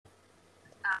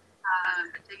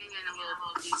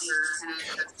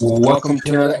Welcome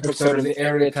to another episode of the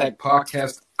Air Raid Attack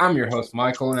Podcast. I'm your host,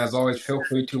 Michael, and as always, feel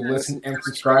free to listen and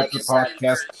subscribe to the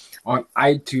podcast on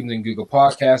iTunes and Google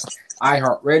Podcasts,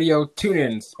 iHeartRadio,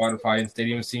 TuneIn, Spotify, and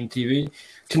Stadium Scene TV,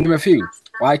 to name a few.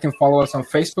 Like and follow us on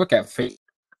Facebook at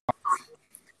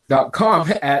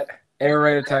facebook.com at Air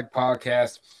Raid Attack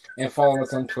Podcast, and follow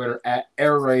us on Twitter at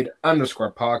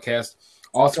AirRaid_podcast.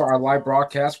 Also, our live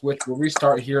broadcast, which will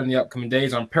restart here in the upcoming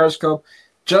days on Periscope.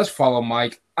 Just follow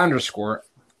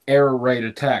Mike_Air Raid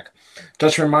Attack.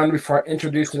 Just a reminder before I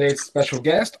introduce today's special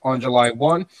guest, on July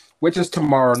 1, which is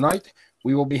tomorrow night,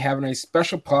 we will be having a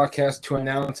special podcast to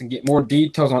announce and get more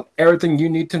details on everything you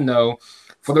need to know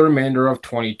for the remainder of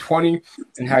 2020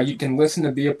 and how you can listen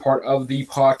and be a part of the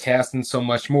podcast and so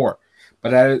much more.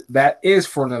 But that is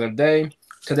for another day.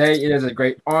 Today, it is a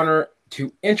great honor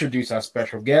to introduce our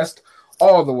special guest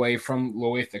all the way from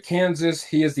Louisa, Kansas.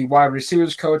 He is the wide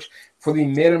receivers coach for the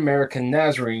Mid-American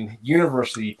Nazarene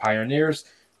University Pioneers,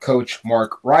 Coach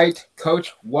Mark Wright.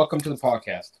 Coach, welcome to the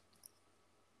podcast.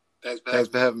 Thanks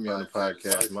for having me on the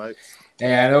podcast, Mike.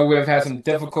 And I know we've had some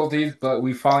difficulties, but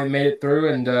we finally made it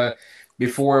through. And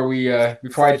before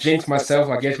I jinx myself,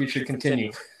 I guess we should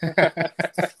continue. yeah,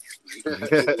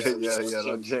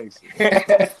 don't jinx.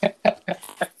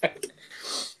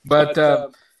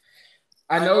 But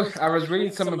I know I was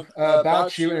reading some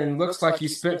about you, and it looks like you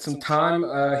spent some time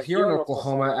here in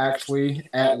Oklahoma, actually,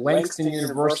 at Langston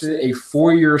University, a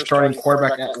 4-year starting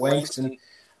quarterback at Langston.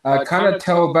 Kind of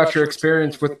tell about your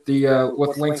experience with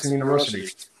Langston University.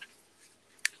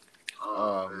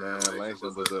 Oh, man,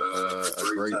 Langston was a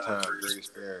great time, great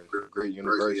experience, great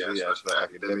university as for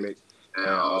academic, and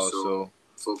also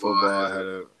football. I had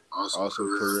an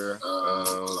awesome career,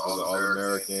 was an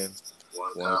All-American.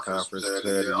 Won Conference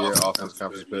Player of the Year, Offense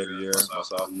Conference Player of the Year, my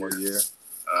sophomore year.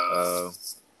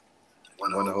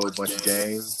 Won a whole bunch of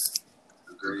games.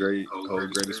 Great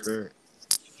experience.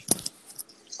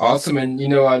 Awesome. And,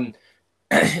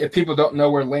 if people don't know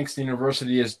where Langston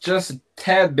University is, just a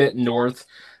tad bit north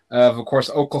of course,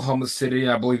 Oklahoma City,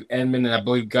 I believe Edmond, and I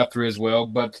believe Guthrie as well.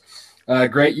 But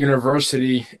great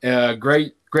university,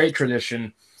 great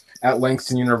tradition at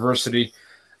Langston University.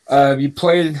 You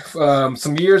played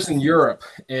some years in Europe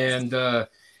and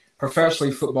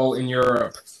professionally football in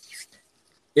Europe.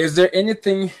 Is there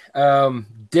anything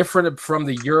different from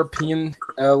the European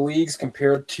leagues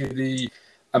compared to the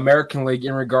American League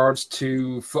in regards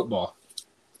to football?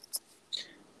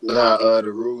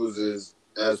 The rules is,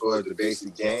 as far as the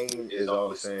basic game, is all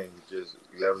the same. Just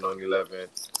 11 on 11,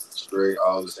 straight,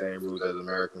 all the same rules as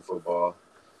American football.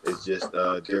 It's just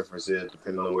differences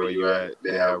depending on where you're at.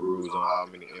 They have rules on how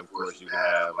many imports you can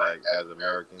have, like as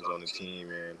Americans on the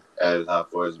team, and as how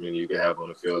far as many you can have on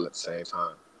the field at the same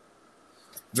time.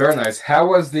 Very nice. How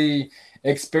was the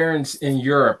experience in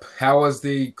Europe? How was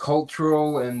the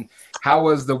cultural and how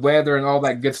was the weather and all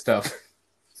that good stuff?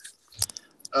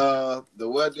 The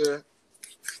weather,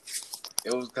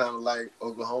 it was kind of like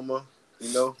Oklahoma,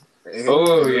 Oh,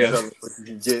 yeah. What you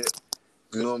can get,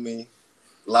 you know what I mean?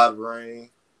 A lot of rain.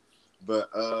 But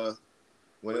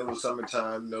when it was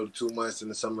summertime, 2 months in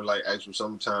the summer, like actual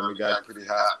summertime, it got pretty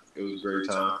hot. It was a great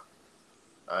time.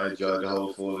 I enjoyed the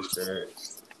whole full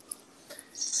experience.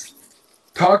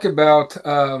 Talk about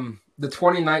the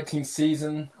 2019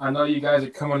 season. I know you guys are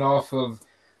coming off of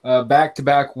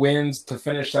back-to-back wins to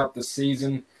finish out the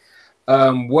season.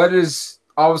 What is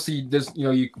obviously this?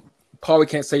 You probably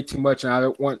can't say too much, and I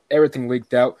don't want everything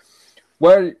leaked out.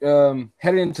 What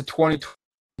heading into 2020?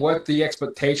 What the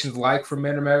expectations like for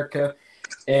Mid-America,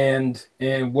 and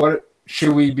what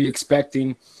should we be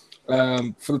expecting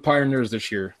for the Pioneers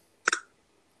this year?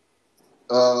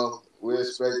 We're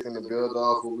expecting to build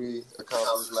off what we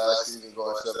accomplished last season,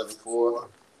 going 7-4,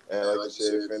 and like I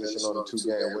said, finishing on a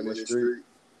 2-game winning streak.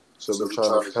 So we're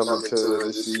trying to come into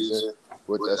this season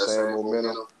with that same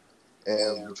momentum,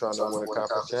 and we're trying to win a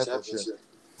conference championship.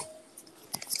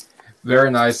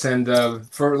 Very nice. And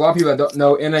for a lot of people that don't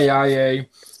know, NAIA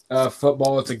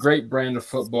football, it's a great brand of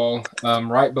football,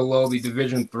 right below the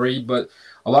Division III. But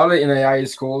a lot of the NAIA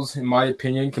schools, in my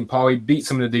opinion, can probably beat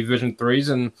some of the Division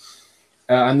IIIs. And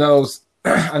I know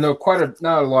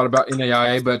not a lot about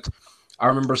NAIA, but I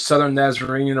remember Southern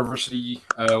Nazarene University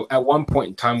at one point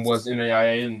in time was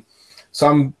NAIA, and so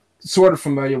I'm sort of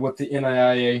familiar with the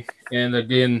NAIA. And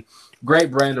again,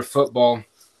 great brand of football.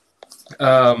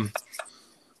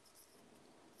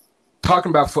 Talking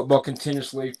about football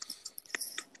continuously,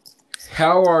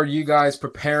 how are you guys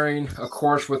preparing, of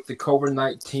course, with the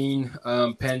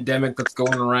COVID-19 pandemic that's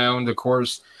going around? Of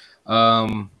course, I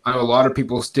know a lot of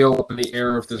people still up in the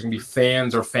air if there's going to be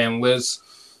fans or fanless.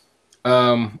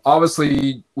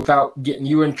 Obviously, without getting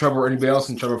you in trouble or anybody else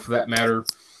in trouble for that matter,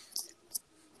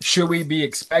 should we be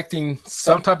expecting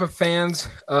some type of fans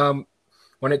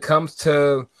when it comes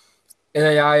to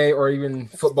NAIA or even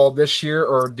football this year,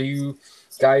 or do you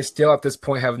guys still at this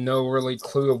point have no really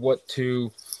clue of what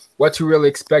to really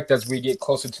expect as we get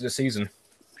closer to the season?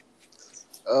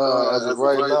 As of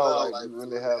right now, like we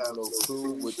really have no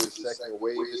clue with the second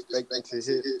wave expecting to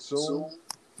hit soon.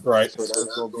 Right. So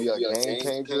that's gonna be a game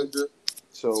changer.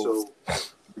 So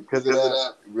because of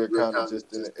that, we're kind of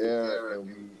just in the air and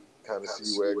we kind of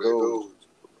see where it goes.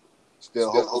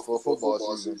 Still hoping for a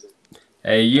football season.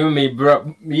 Hey, you and me,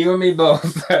 bro. You and me both.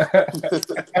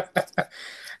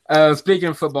 Speaking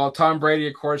of football, Tom Brady,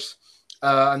 of course.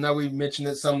 I know we mentioned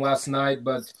it some last night,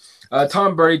 but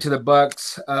Tom Brady to the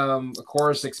Bucs, of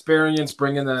course, experience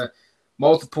bringing the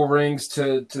multiple rings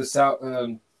to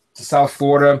South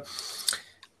Florida.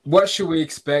 What should we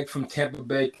expect from Tampa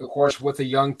Bay? Of course, with a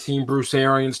young team, Bruce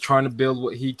Arians trying to build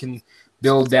what he can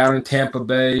build down in Tampa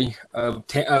Bay. Of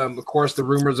course, the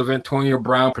rumors of Antonio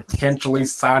Brown potentially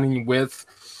signing with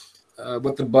the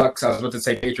Bucs. I was about to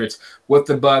say Patriots with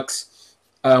the Bucs.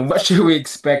 What should we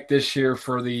expect this year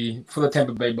for the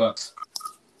Tampa Bay Bucs?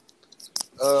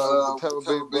 The Tampa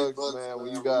Bay Bucs, man.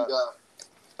 When you got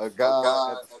a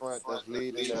guy at the front that's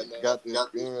leading, that got the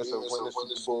experience of winning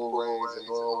Super Bowl rings and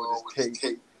going with his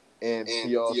tape. And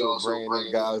he also bringing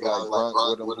in guys like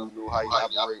Gronk with him who knew how he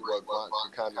operate, what Gronk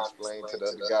could kind of explain to the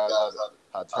other guys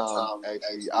how Tom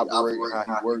actually operates and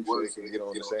how he works so they can get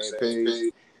on the same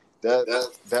page.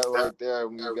 That right there,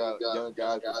 when you got young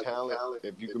guys with talent,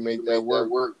 if you can make that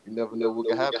work, you never know what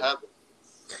can happen.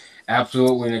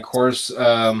 Absolutely, and of course,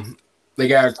 they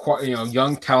got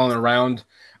young talent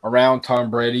around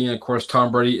Tom Brady, and of course,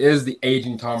 Tom Brady is the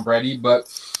aging Tom Brady,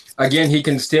 but again, he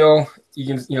can still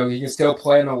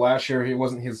play. In the last year, it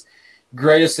wasn't his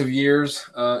greatest of years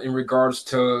in regards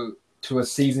to a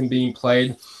season being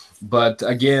played. But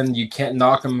again, you can't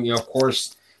knock him. Of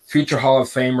course, future Hall of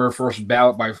Famer, first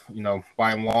ballot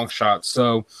by a long shot.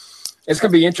 So it's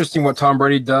going to be interesting what Tom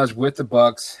Brady does with the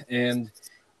Bucs and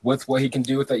with what he can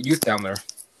do with that youth down there.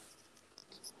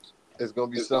 It's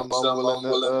going to be something I'm willing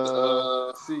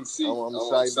to see. I'm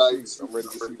excited to see. I'm ready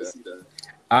to see that.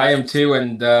 I am too,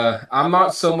 and I'm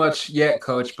not so much yet,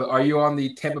 Coach, but are you on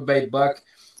the Tampa Bay Buck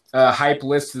hype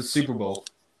list of the Super Bowl?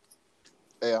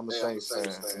 Hey, I'm a Saints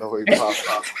fan. No way pop.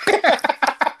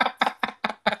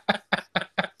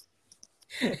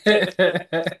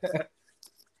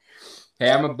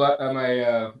 Hey, I'm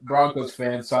a Broncos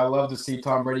fan, so I love to see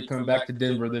Tom Brady coming back to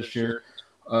Denver this year,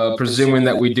 presuming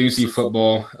that we do see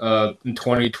football in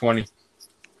 2020.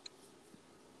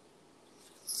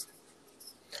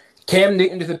 Cam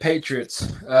Newton to the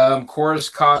Patriots. Of course,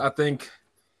 caught, I think,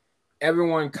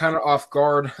 everyone kind of off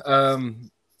guard.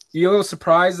 You a little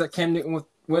surprised that Cam Newton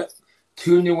went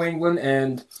to New England,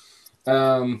 and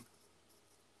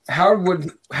how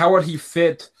would he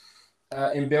fit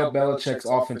in Bill Belichick's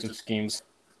offensive schemes?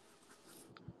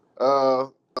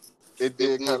 It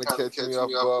did kind of catch me off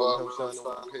guard with him signing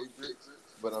with the Patriots,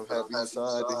 but I'm happy he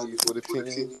signed and he's with the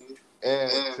team.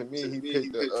 And to me, he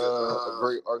picked a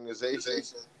great organization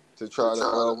to try to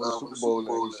win the Super Bowl,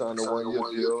 and he signed a 1-year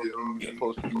deal. He's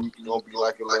supposed to be gonna be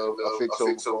like a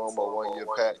fix-over for him, a 1-year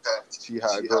patch. See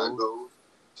how it goes.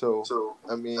 So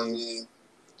I mean,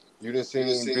 you didn't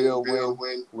see Bill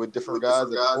win with different guys at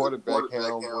the quarterback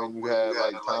helm when you had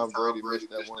like Tom Brady missed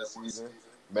that one season.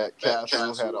 Matt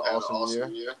Castle had an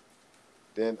awesome year.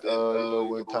 Then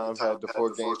when Tom had the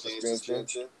 4-game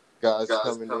suspension, guys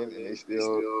coming in and they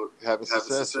still having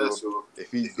success. So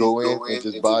if he go in and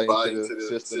just buy into the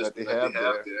system that they have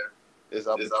there, there's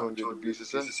opportunity to be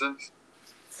successful.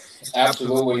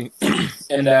 Absolutely.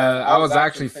 And I was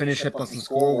actually finishing up on some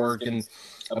schoolwork, and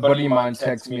a buddy of mine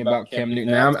texted me about Cam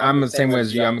Newton. Now, I'm the same way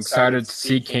as you. I'm excited to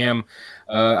see Cam.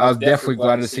 I was definitely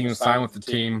glad to see him sign with the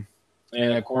team.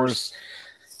 And, of course,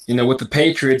 with the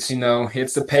Patriots,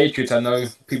 it's the Patriots. I know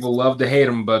people love to hate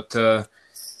him, but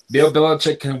Bill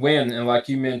Belichick can win. And like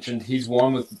you mentioned, he's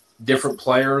won with different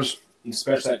players,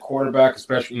 especially at quarterback,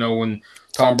 especially, when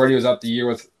Tom Brady was out the year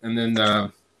with, and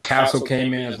then Castle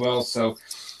came in as well. So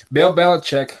Bill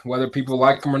Belichick, whether people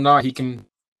like him or not, he can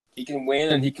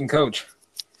win and he can coach.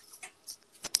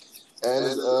 And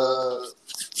it's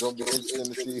going to be interesting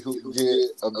to see who can get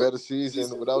a better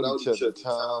season without each other.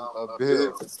 Tom or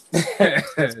Bill.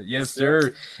 Yes,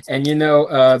 sir. And,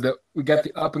 we got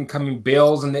the up-and-coming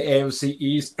Bills in the AFC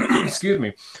East. Excuse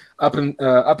me.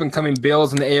 Up-and-coming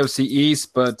Bills in the AFC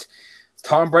East. But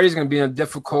Tom Brady's going to be in a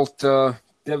difficult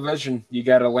division. You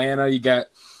got Atlanta. You got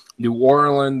New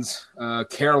Orleans.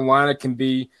 Carolina can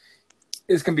be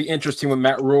it's going to be interesting what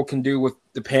Matt Rule can do with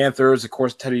the Panthers. Of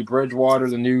course, Teddy Bridgewater,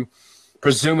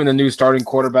 presuming the new starting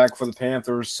quarterback for the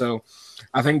Panthers. So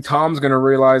I think Tom's going to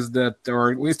realize that,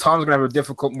 or at least Tom's going to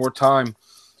have more time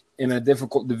in a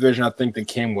difficult division, I think, than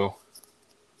Cam will.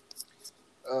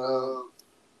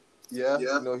 Yeah, he's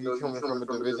coming from a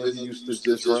division he used to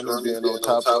just run and being on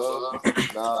top of.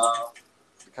 Now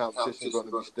the competition's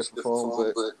going to be stiffer for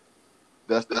him, but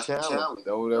that's the challenge.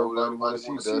 That's what everybody wants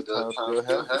to see. Does Tom still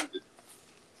have it?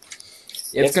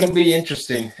 It's going to be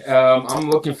interesting. I'm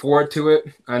looking forward to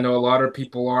it. I know a lot of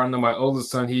people are. I know my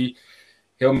oldest son,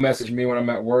 he'll message me when I'm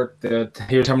at work that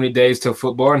here's how many days till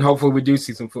football, and hopefully we do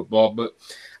see some football. But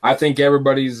I think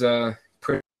everybody's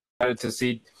pretty excited to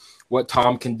see what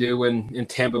Tom can do in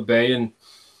Tampa Bay, and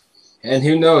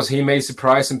who knows, he may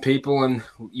surprise some people, and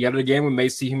yet again we may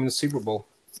see him in the Super Bowl.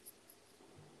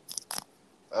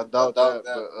 I doubt that,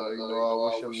 but I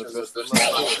wish him the best of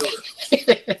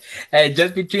luck. Hey,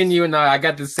 just between you and I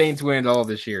got the Saints winning all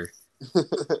this year.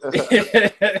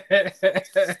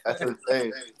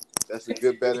 That's a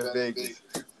good bet in Vegas.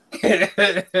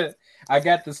 I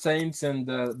got the Saints and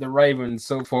the Ravens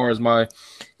so far as my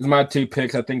two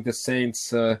picks. I think the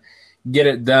Saints get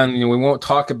it done. We won't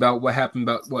talk about what happened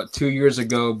 2 years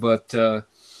ago, but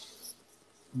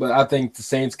I think the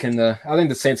Saints can. I think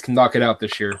the Saints can knock it out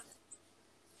this year.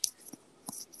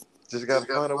 Just got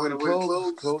to find a way to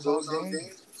close those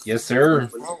games. Yes, sir.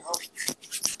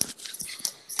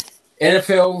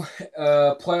 NFL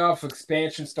playoff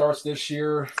expansion starts this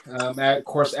year. Of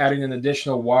course, adding an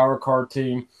additional wild card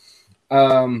team.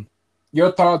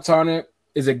 Your thoughts on it?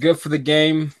 Is it good for the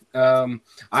game? I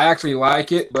actually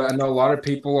like it, but I know a lot of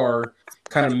people are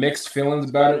kind of mixed feelings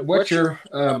about it. What's your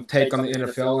take on the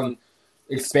NFL and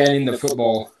expanding the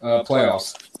football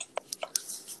playoffs?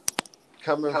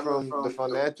 Coming from the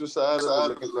financial side of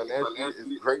it, looking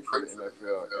financially, it's great for the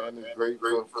NFL and it's great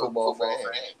for football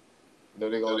fans.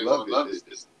 They're going to love it.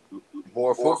 It's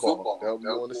more football. They'll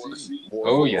want to see more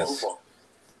football. Yes.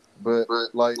 But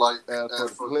like for the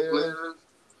players,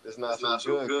 it's not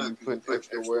so good. You put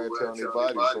extra wear and tear on your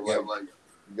body. So like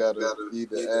you got to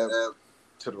either add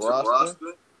to the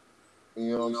roster,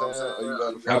 you know what I'm saying? Or you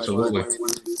got to find a way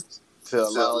to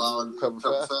allow them to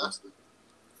recover faster.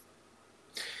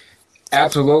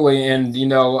 Absolutely, and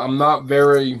I'm not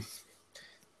very,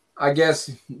 I guess,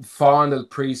 fond of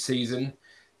preseason.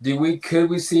 Could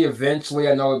we see eventually?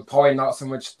 I know probably not so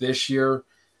much this year.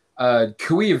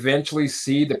 Could we eventually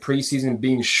see the preseason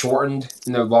being shortened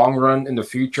in the long run in the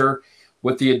future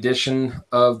with the addition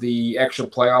of the extra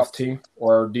playoff team,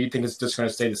 or do you think it's just going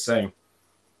to stay the same?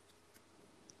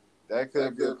 That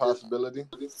could be a possibility.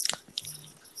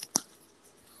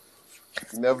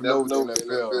 You never know with the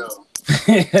NFL.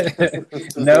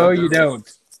 No, you don't.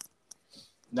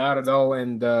 Not at all.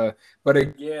 And but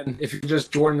again, if you're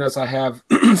just joining us, I have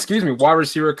wide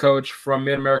receiver coach from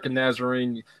Mid-American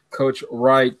Nazarene, Coach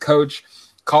Wright. Coach,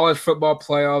 college football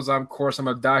playoffs. I'm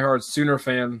a diehard Sooner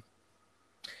fan.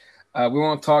 We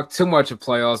won't talk too much of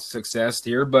playoff success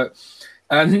here, but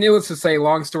needless to say,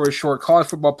 long story short, college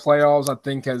football playoffs I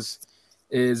think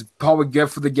is probably good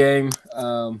for the game,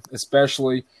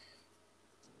 especially.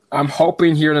 I'm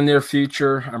hoping here in the near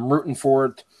future. I'm rooting for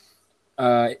it.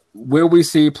 Will we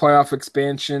see playoff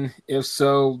expansion? If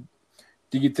so,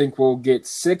 do you think we'll get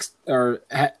 6 or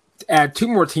add 2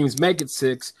 more teams, make it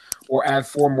 6, or add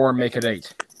 4 more, make it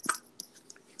 8?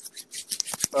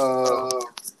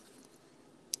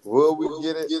 Will we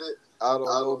get it? I don't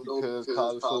know because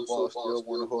college football still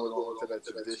want to hold on to that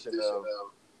tradition of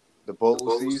the bowl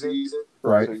season.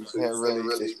 Right. So you can't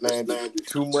really expand it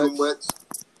too much.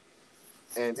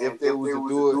 And if they were to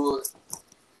do it,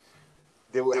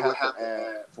 they would have to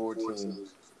add 4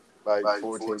 teams, like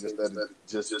 4 teams instead of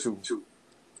just 2.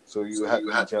 So you have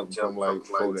to jump from like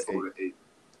 4 to 8.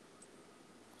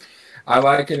 I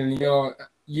like it, and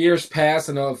years past,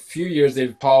 I know a few years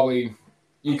you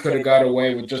could have got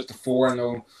away with just the 4. I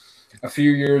know a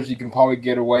few years you can probably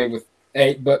get away with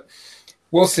 8, but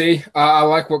we'll see. I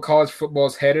like what college football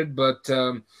is headed, but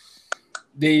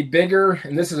the bigger,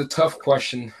 and this is a tough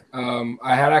question.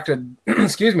 I had actually, a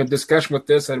discussion with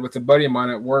this with a buddy of mine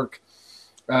at work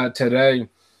today.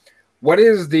 What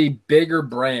is the bigger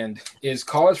brand? Is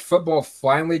college football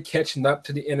finally catching up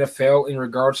to the NFL in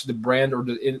regards to the brand, or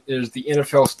is the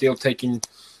NFL still taking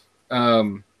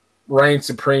reign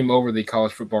supreme over the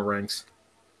college football ranks?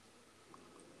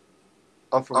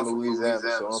 I'm from Louisiana,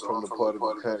 so I'm from the part of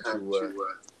the country where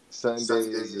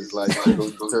Sundays is like to go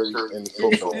to church and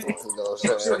football. You know what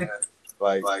I'm saying?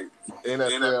 Like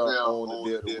NFL on the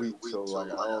day of the week, so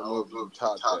like I don't know if you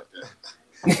top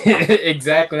that.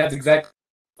 Exactly, that's exactly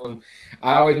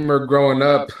I always remember growing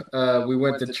up, we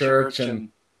went to church, and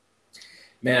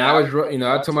man,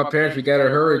 I told my parents we gotta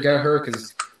hurry,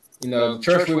 because the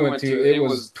church we went to, it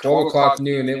was 12 o'clock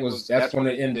noon. That's when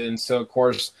it ended, and so of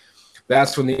course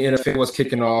that's when the NFL was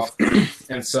kicking off,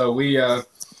 and so we,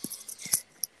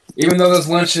 even though those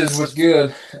lunches was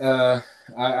good,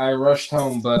 I rushed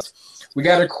home. But we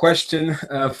got a question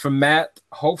from Matt.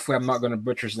 Hopefully, I'm not going to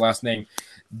butcher his last name.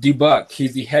 Dubuck.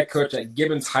 He's the head coach at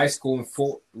Gibbons High School in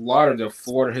Fort Lauderdale,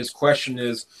 Florida. His question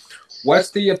is, what's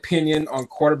the opinion on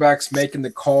quarterbacks making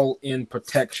the call in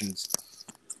protections?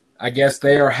 I guess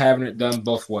they are having it done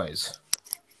both ways.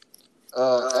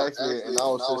 Actually, in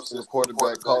our system, the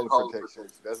quarterback calling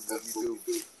protections. That's what we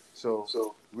do.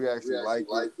 So we actually like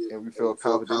it, and we feel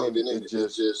confident in it.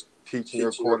 It's just teaching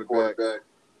your quarterback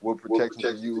what protection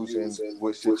to use in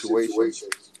what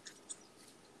situations.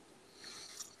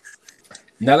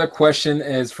 Another question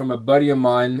is from a buddy of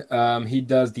mine. He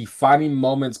does the Finding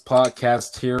Moments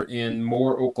podcast here in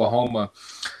Moore, Oklahoma.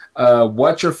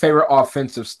 What's your favorite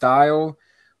offensive style?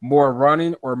 More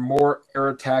running or more air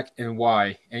attack, and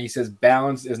why? And he says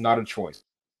balance is not a choice.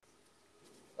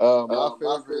 My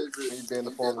favorite, me being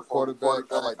the former quarterback,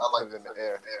 I like to put it in the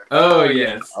air. Oh,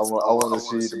 yes. I want to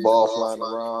see the ball flying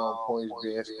around, points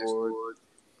being scored,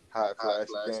 high flash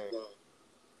game.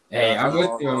 Hey, I'm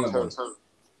with you on that one.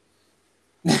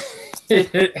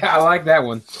 I like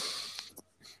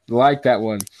that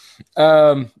one.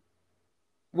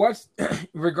 What's in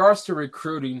regards to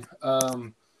recruiting?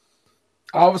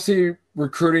 Obviously,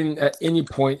 recruiting at any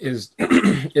point is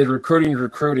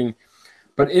recruiting.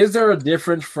 But is there a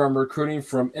difference from recruiting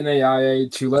from NAIA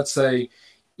to, let's say,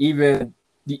 even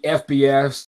the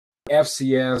FBS,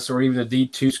 FCS, or even the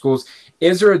D2 schools?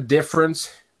 Is there a difference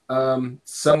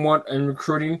somewhat in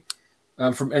recruiting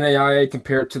from NAIA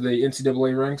compared to the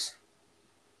NCAA ranks?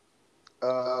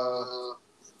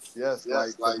 Yes,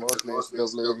 like most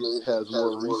NCAA has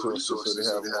more resources, so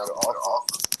they have more to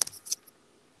offer.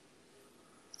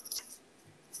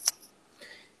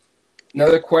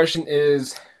 Another question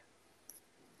is,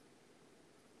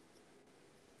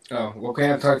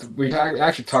 we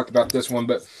actually talked about this one,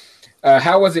 but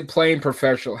how was it playing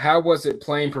professional? How was it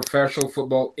playing professional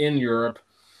football in Europe?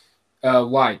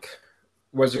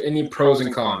 Was there any pros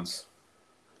and cons?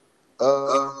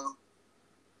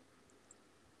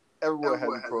 Everyone had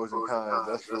the pros and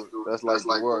cons. That's like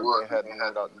the word. They hadn't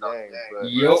hand out the names, but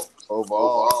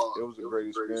overall, it was a great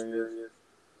experience.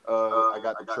 I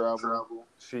got to travel,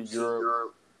 see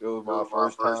Europe. It was my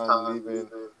first time leaving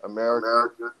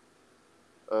America.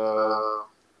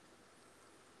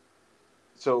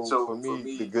 So for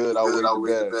me, the good outweighed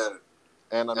the bad.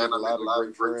 And I made a lot of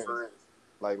great friends,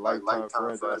 like lifetime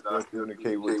friends that I still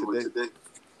communicate with today.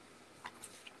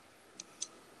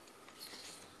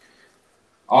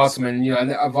 Awesome,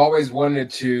 and I've always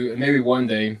wanted to, and maybe one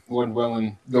day, Lord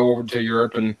willing, go over to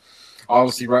Europe. And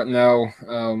obviously, right now,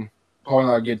 probably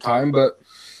not a good time, but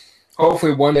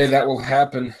hopefully one day that will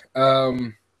happen.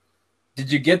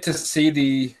 Did you get to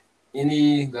see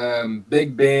any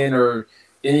Big Ben or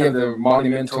any of the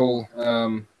monumental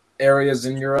areas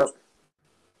in Europe?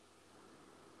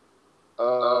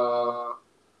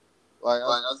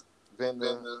 I've been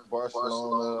to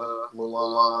Barcelona,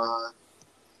 Milan,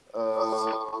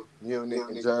 Munich,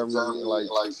 and Germany,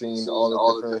 like seeing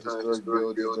all the different historic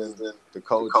buildings and the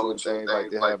culture and things like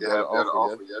they have there to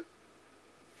offer.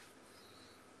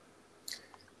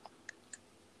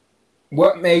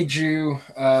 What made you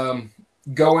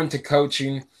go into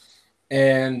coaching?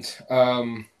 And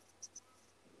I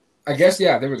guess,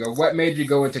 there we go. What made you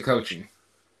go into coaching?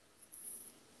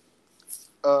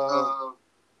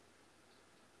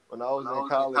 When I was in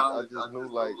college, I just knew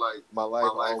my life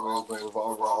always going to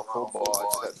revolve around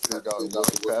football. I just had to figure out in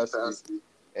what capacity,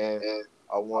 and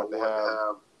I wanted to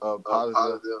have a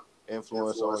positive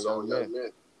influence on young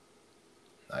men.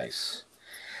 Nice.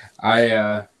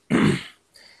 I've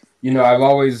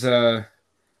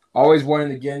always wanted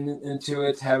to get into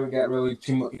it. Haven't got really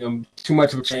too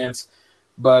much of a chance,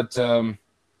 but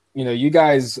you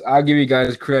guys, I'll give you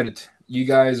guys credit. You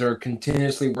guys are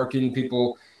continuously working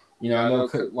people. I know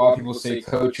a lot of people say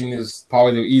coaching is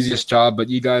probably the easiest job, but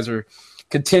you guys are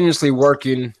continuously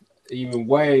working even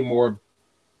way more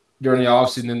during the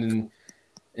offseason than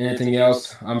anything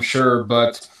else, I'm sure.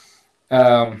 But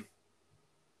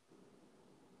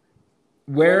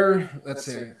where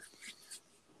did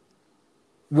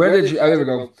you? There we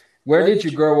go. Where did you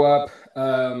grow up?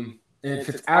 And if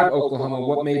it's out of Oklahoma,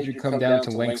 what made you come down to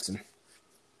Langston?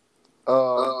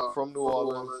 From New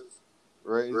Orleans.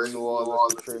 Raised in New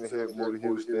Orleans, Katrina hit, moved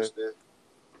to Houston,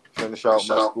 finish out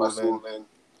my schooling.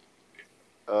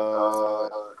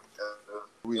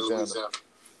 Louisiana.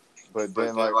 But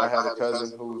then, like, I had a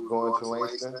cousin who was going to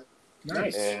Langston.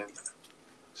 Nice. And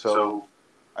so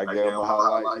I gave him a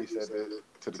highlight. He said that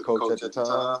to the coach at the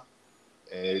time,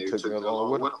 and he took me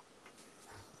along with him.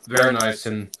 Very nice.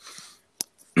 And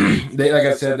they, like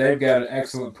I said, they've got an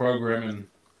excellent program,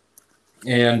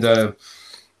 and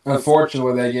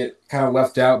unfortunately, they get kind of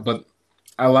left out. But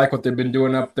I like what they've been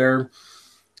doing up there.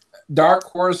 Dark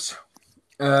horse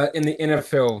in the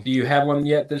NFL. Do you have one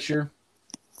yet this year?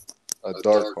 A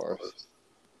dark horse.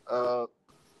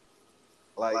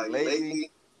 Like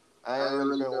lately, I ain't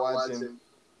really been watching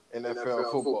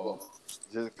NFL football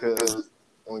just because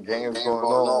when games going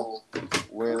on,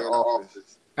 we're in the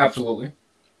office. Absolutely.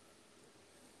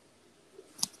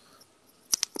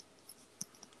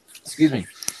 Excuse me.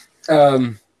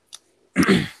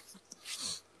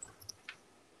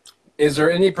 Is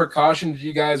there any precautions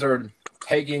you guys are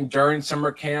taking during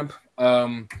summer camp,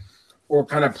 or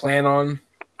kind of plan on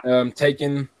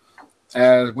taking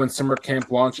when summer camp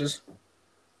launches?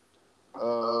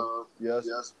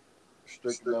 Yes.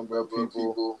 Strict number of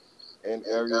people in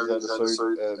areas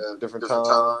at different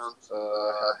times.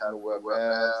 Having to wear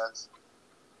masks,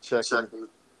 checking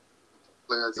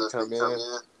players that come in,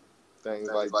 things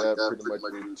like that.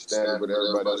 Pretty much standard what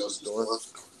everybody else is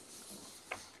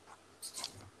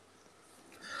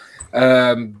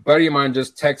doing. Buddy of mine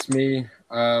just texted me.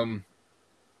 I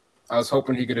was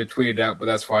hoping he could have tweeted out, but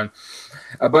that's fine.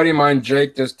 A buddy of mine,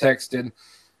 Jake, just texted,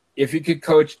 if you could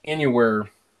coach anywhere,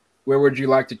 where would you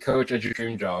like to coach as your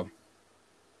dream job?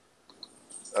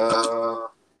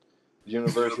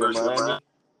 University of Miami.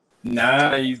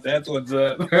 Nice. That's what's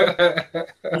up.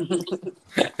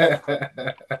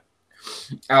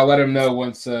 I'll let him know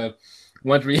once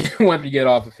we get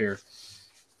off of here.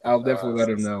 I'll definitely let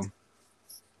him know.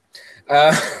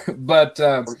 But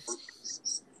no,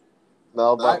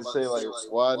 I was about to say, like,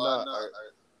 why not? I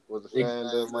was a fan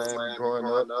of Miami growing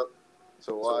up,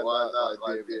 so why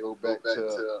not be able to go back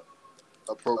to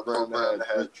a program that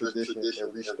has rich tradition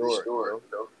and restore it, you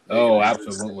know? Oh,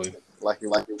 absolutely. Like it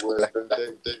was back in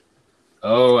the day.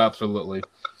 Oh, absolutely.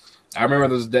 I remember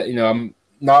those days. You know, I'm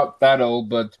not that old,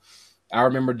 but I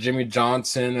remember Jimmy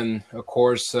Johnson and, of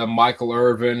course, Michael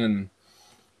Irvin, and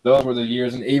those were the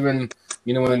years. And even,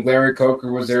 you know, when Larry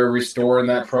Coker was there restoring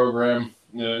that program,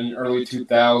 you know, in the early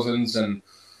 2000s and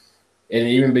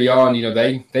even beyond, you know,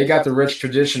 they got the rich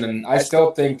tradition, and I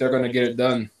still think they're going to get it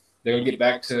done. They're going to get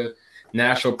back to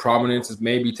national prominence. It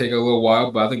maybe take a little while,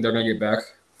 but I think they're going to get back.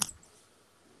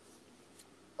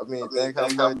 I mean, think how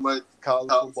much college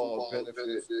football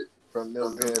benefit from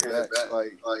them being back,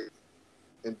 like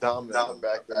and dominating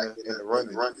back in the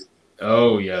running.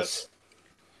 Oh, yes.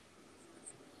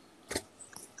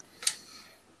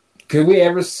 Could we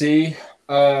ever see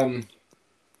I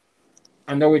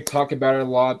know we talk about it a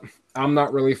lot. I'm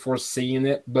not really foreseeing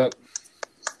it, but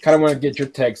kind of want to get your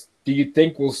text. Do you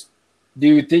think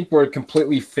we're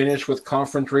completely finished with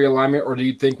conference realignment, or do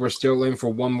you think we're still in for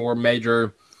one more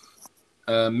major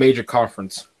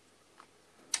conference?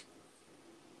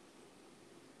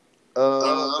 I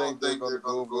don't think they're going to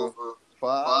go over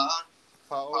power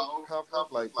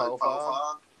conference, like Power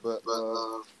 5, but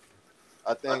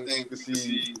I think you can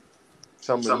see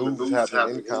some maneuvers happen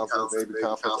in the conference, maybe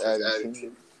conference adding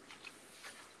teams.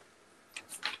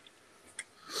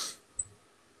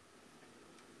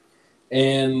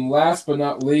 And last but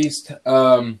not least,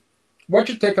 what's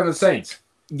your take on the Saints?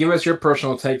 Give us your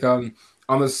personal take on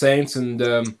the Saints, and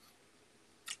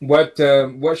what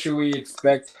should we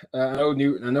expect? I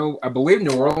believe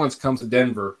New Orleans comes to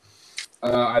Denver,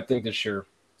 I think this year.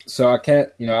 So I can't,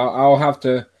 you know, I'll have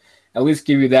to at least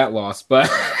give you that loss, but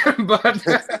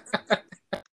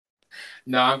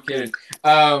no, I'm kidding.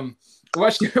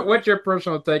 What's your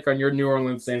personal take on your New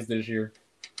Orleans Saints this year?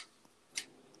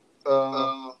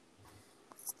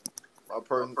 My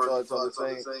personal thoughts on the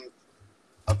Saints,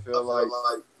 I feel like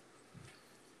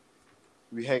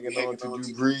we hanging on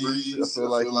to Drew Brees. I feel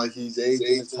like he's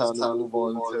aging. It's time to move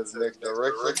on to the next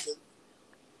direction.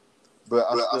 But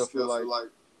I still feel like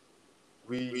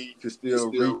we could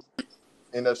still reach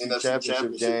NFC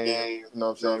Championship game. You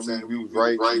know what I'm saying? We was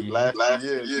right last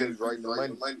year. We was right in the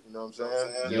money. You know what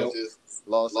I'm saying? Yep. Just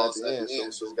lost at the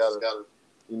end. So we just gotta,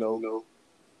 you know,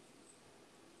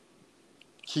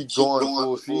 keep going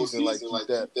full season, like keep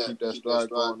that stride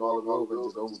going all the way over,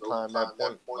 just overclimb that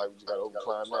point. Like we just gotta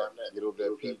overclimb that, get over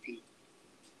that peak.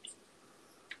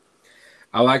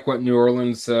 I like what New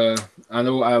Orleans. I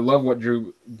love what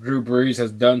Drew Brees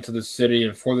has done to the city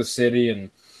and for the city,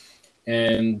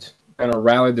 and kind of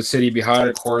rallied the city behind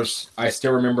it. Of course, I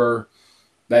still remember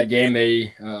that game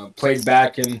they played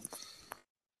back in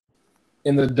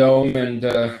the dome,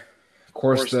 and Of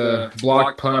course, the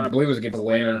block punt, I believe it was against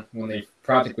Atlanta when they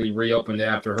practically reopened it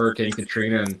after Hurricane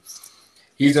Katrina. And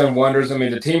he's done wonders. I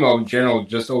mean, the team in general,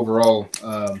 just overall,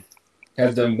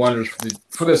 has done wonders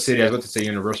for the city. I was about to say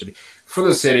university. For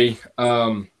the city.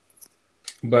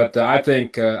 But I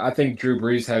think Drew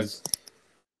Brees has –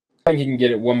 I think he can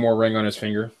get it one more ring on his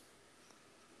finger.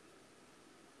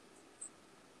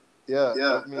 Yeah,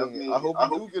 I hope he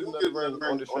do get another ring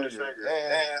on his finger.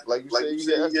 And like you say,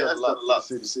 he has done a lot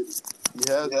for the city. He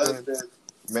has been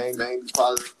main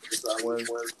positive one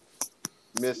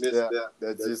misstep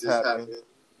that just happened.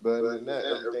 But in that,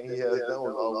 everything he has done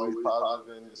was always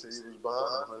positive, and the city was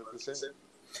behind 100%.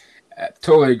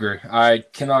 Totally agree. I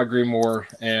cannot agree more.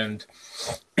 And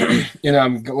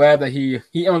I'm glad that he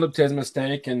owned up to his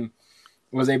mistake and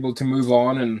was able to move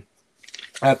on. And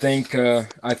I think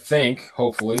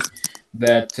hopefully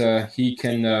that he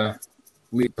can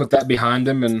put that behind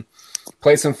him and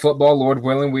play some football. Lord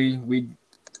willing, we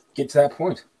get to that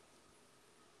point.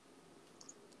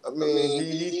 I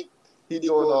mean, he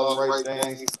doing all the right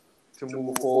things to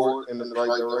move forward in the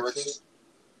right direction.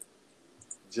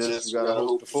 Just gotta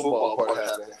hope the football part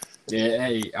happens. Yeah,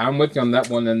 hey, I'm with you on that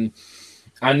one, and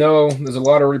I know there's a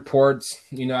lot of reports.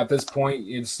 At this point,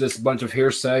 it's just a bunch of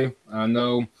hearsay. I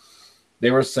know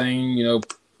they were saying,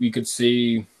 we could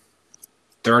see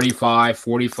 35,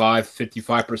 45,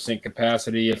 55%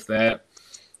 capacity, if that.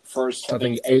 First, I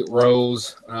think 8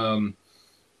 rows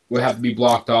would have to be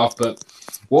blocked off, but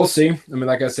we'll see. I mean,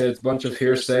 like I said, it's a bunch of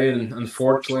hearsay, and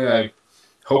unfortunately, I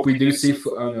hope we do see.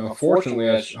 Fortunately,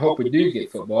 I hope we do get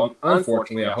football.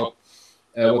 Unfortunately, I hope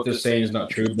what they're saying is not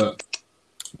true, but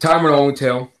time will only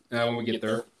tell when we get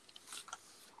there.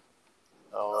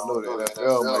 I don't know that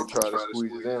NFL might try to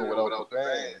squeeze it in without the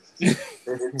fans.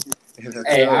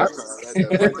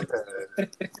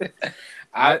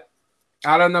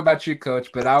 I don't know about you, Coach,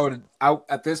 but I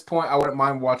at this point I wouldn't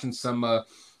mind watching some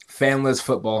fanless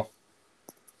football.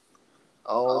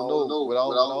 I don't know. Without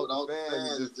the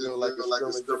fans, you just feel like a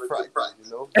scrimmage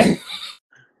practice,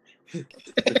 The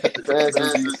fans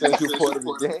is the essential part of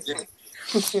the game.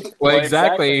 Well,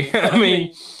 exactly. I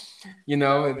mean,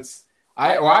 it's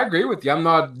I agree with you. I'm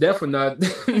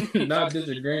definitely not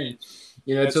disagreeing.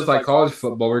 It's just like college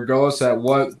football, regardless at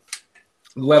what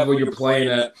level you're playing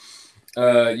at.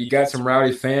 You got some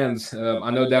rowdy fans.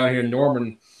 I know down here in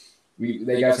Norman,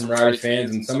 they got some rowdy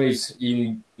fans, and some of these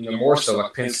even more so,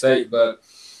 like Penn State. But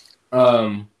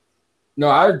no,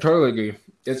 I totally agree.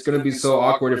 It's going to be so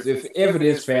awkward if it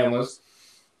is fanless.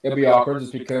 It'll be awkward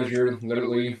just because you're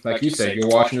literally, like you said, you're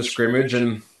watching a scrimmage,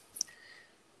 and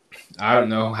I don't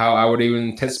know how I would even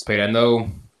anticipate. I know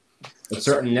a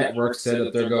certain network said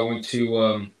that they're going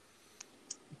to,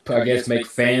 I guess, make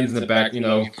fans in the back,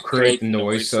 create the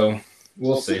noise. So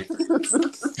we'll see.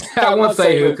 I won't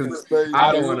say who because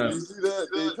I don't want to. You see that?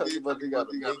 They talking about they got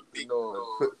to make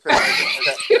put fans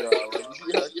in the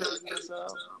you see how crazy that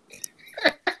sounds?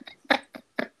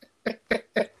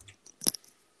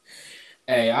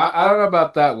 Hey, I don't know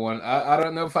about that one. I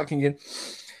don't know if I can get.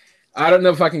 I don't know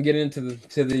if I can get into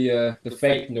the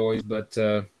fake noise, but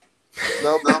no,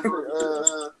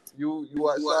 you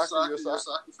watch soccer? You're a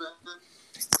soccer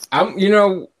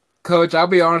fan? Coach, I'll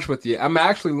be honest with you. I'm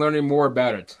actually learning more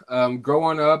about it.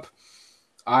 Growing up,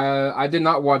 I did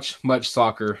not watch much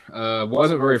soccer.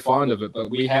 Wasn't very fond of it, but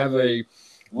we have a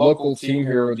local team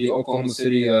here, the Oklahoma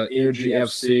City Energy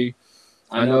FC.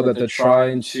 I know that they're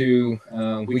trying to.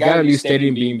 We got a new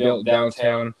stadium being built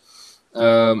downtown.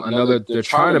 I know that they're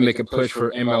trying to make a push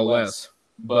for MLS.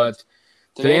 But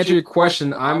to answer your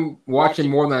question, I'm watching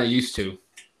more than I used to.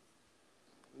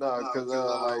 No, because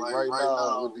right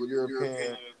now with the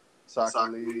European soccer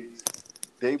leagues,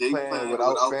 they playing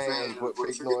without fans with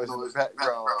fake noise in the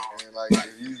background, and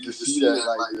if you just see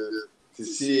that, to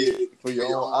see it for your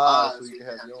own eyes, so you can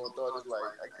have your own thoughts.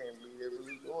 I can't believe they're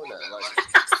really doing that.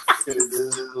 Could have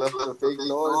just left the fake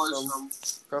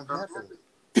noise from happening.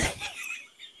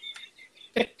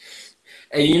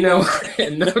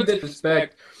 And no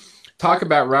disrespect. Talk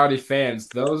about rowdy fans.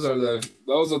 Those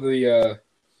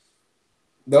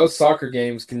soccer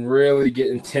games can really get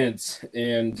intense,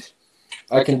 and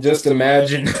I can just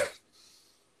imagine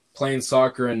playing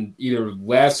soccer in either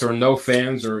less or no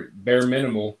fans or bare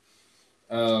minimal.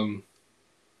 I'll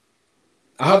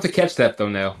have to catch that though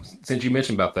now, since you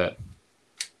mentioned about that.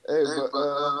 Hey, but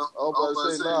I'm about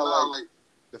to say now,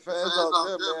 the fans out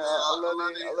there, man,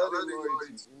 I love their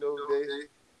loyalty.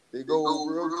 They go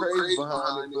real crazy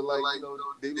behind it, but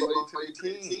they loyal to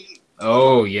their team.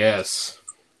 Oh yes.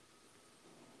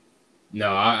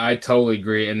 No, I totally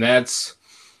agree, and that's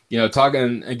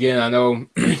talking again. I know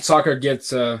soccer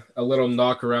gets a little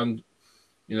knock around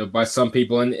by some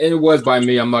people, and it was by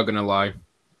me. I'm not gonna lie.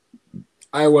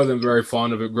 I wasn't very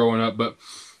fond of it growing up, but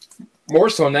more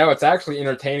so now, it's actually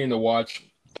entertaining to watch.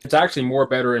 It's actually more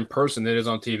better in person than it is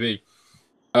on TV.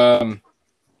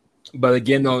 But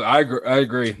again, though, I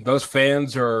agree. Those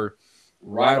fans are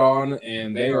right on,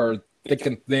 and they are thick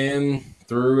and thin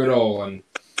through it all. And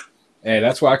hey,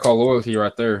 that's what I call loyalty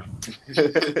right there.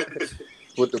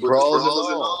 With the brawls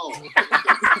and all.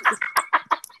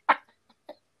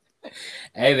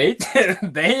 Hey,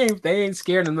 they ain't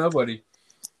scared of nobody.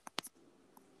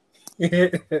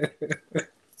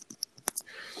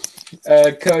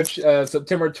 Coach,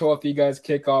 September 12th, you guys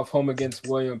kick off home against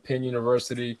William Penn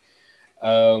University.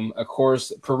 Of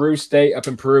course, Peru State up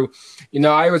in Peru.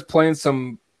 I was playing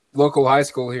some local high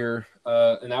school here,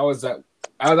 and I was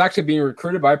actually being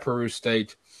recruited by Peru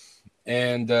State.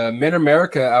 And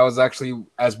Mid-America, I was actually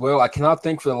as well. I cannot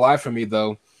think for the life of me,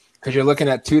 though, because you're looking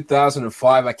at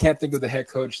 2005. I can't think of the head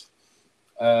coach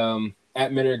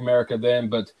at Mid-America then,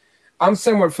 but I'm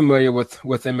somewhat familiar with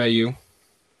MAU.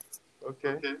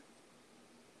 Okay.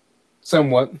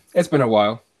 Somewhat. It's been a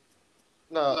while.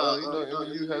 No,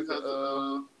 MAU has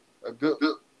a good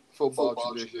football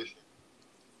tradition.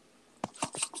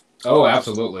 Oh,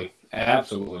 absolutely.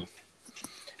 Absolutely.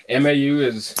 MAU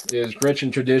is rich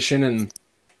in tradition, and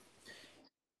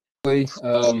maybe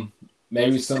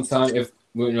sometime, if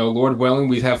Lord willing,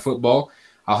 we have football,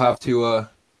 I'll have to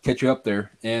catch you up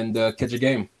there and catch a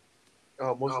game.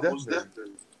 Most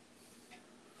definitely.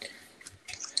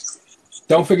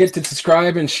 Don't forget to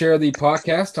subscribe and share the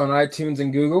podcast on iTunes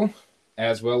and Google,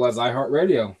 as well as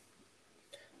iHeartRadio.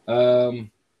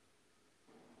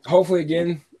 Hopefully,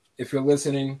 again, if you're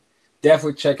listening,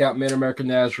 definitely check out Mid-America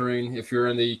Nazarene if you're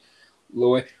in the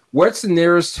low. What's the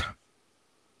nearest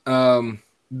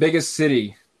biggest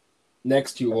city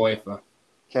next to Olathe?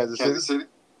 Kansas City.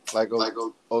 Like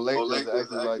Olathe is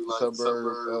actually like the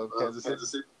suburb of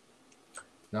Kansas City.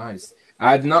 Nice.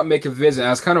 I did not make a visit.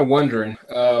 I was kind of wondering.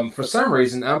 For some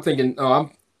reason, I'm thinking. I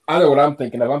know what I'm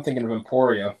thinking of. I'm thinking of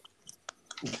Emporia.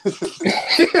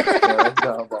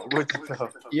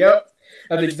 Yep,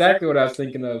 that's exactly what I was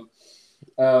thinking of.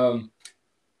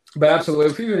 But absolutely,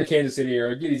 if you're in the Kansas City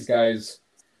area, give these guys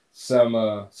some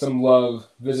love.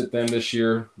 Visit them this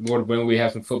year. Lord willing, we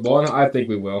have some football, and I think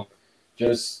we will.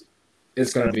 It's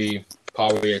going to be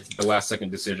probably the last second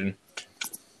decision.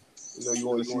 You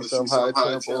want to see some high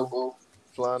tempo,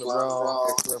 flying around,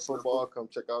 excellent football, come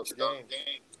check out the game.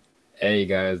 Hey,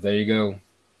 guys, there you go.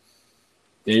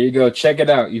 There you go. Check it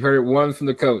out. You heard it one from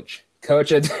the coach.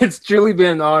 Coach, it's truly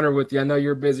been an honor with you. I know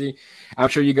you're busy. I'm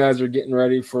sure you guys are getting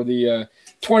ready for the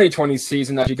 2020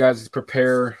 season as you guys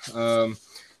prepare to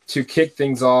kick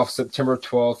things off September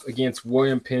 12th against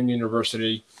William Penn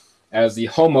University as the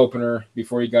home opener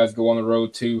before you guys go on the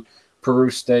road to Peru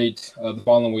State the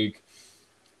following week.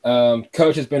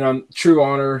 Coach, it's been a true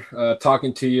honor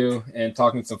talking to you and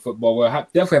talking some football. We'll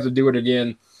definitely have to do it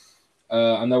again.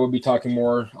 I know we'll be talking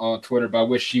more on Twitter, but I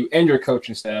wish you and your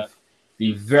coaching staff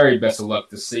the very best of luck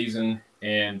this season.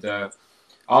 And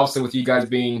also with you guys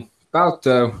being about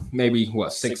maybe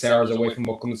 6 hours away from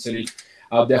Oklahoma City,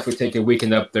 I'll definitely take a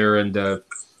weekend up there and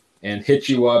hit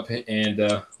you up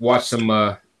and watch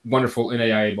some wonderful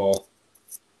NAIA ball.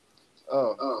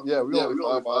 Yeah, we're only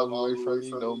 5 hours away from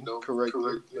you,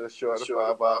 correctly. Short of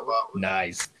 5 hours.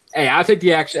 Nice. Hey, I'll take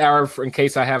the extra hour in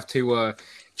case I have to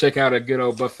check out a good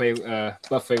old buffet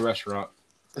restaurant.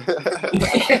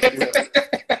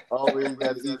 Always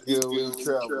got to eat good when you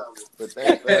travel. But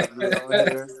thanks for being on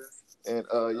here. And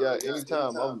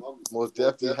anytime, I'm most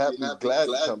definitely glad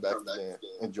to come back again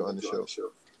and join the show.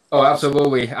 Oh,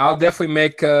 absolutely. I'll definitely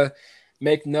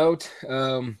make note.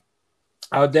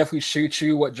 I'll definitely shoot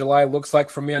you what July looks like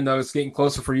for me. I know it's getting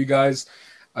closer for you guys.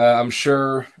 I'm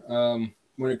sure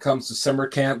when it comes to summer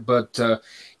camp, but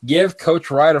give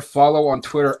Coach Wright a follow on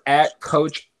Twitter at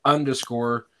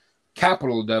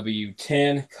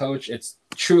Coach_W10. Coach, it's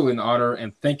truly an honor,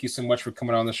 and thank you so much for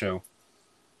coming on the show.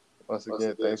 Once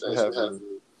again, thanks for having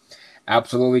me.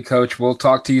 Absolutely, Coach. We'll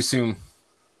talk to you soon.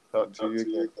 Talk to you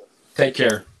again. Take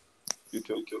care. You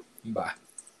too. Bye.